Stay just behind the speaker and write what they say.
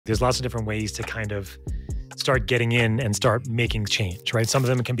There's lots of different ways to kind of start getting in and start making change, right? Some of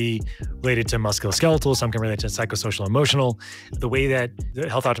them can be related to musculoskeletal, some can relate to psychosocial emotional. The way that the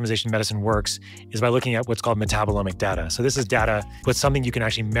health optimization medicine works is by looking at what's called metabolomic data. So this is data with something you can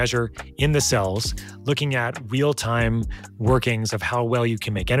actually measure in the cells, looking at real-time workings of how well you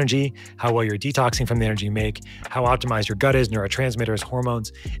can make energy, how well you're detoxing from the energy you make, how optimized your gut is, neurotransmitters,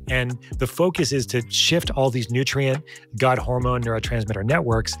 hormones. And the focus is to shift all these nutrient, gut, hormone, neurotransmitter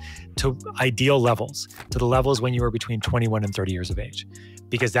networks to ideal levels, to the levels when you are between 21 and 30 years of age,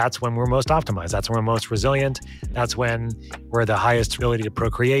 because that's when we're most optimized. That's when we're most resilient. That's when we're the highest ability to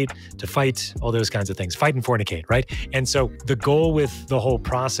procreate, to fight, all those kinds of things, fight and fornicate, right? And so the goal with the whole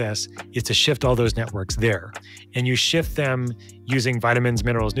process is to shift all those networks there. And you shift them using vitamins,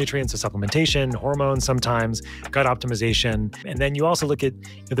 minerals, nutrients, so supplementation, hormones sometimes, gut optimization. And then you also look at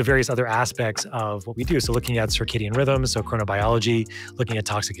the various other aspects of what we do. So looking at circadian rhythms, so chronobiology, looking at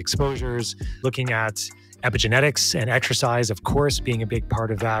toxic exposures, looking at epigenetics and exercise, of course, being a big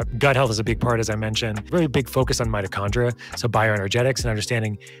part of that. Gut health is a big part, as I mentioned. Really big focus on mitochondria, so bioenergetics and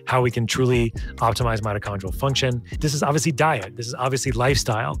understanding how we can truly optimize mitochondrial function. This is obviously diet. This is obviously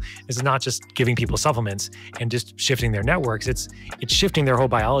lifestyle. This is not just giving people supplements and just shifting their networks. It's shifting their whole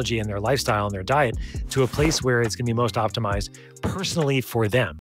biology and their lifestyle and their diet to a place where it's going to be most optimized personally for them.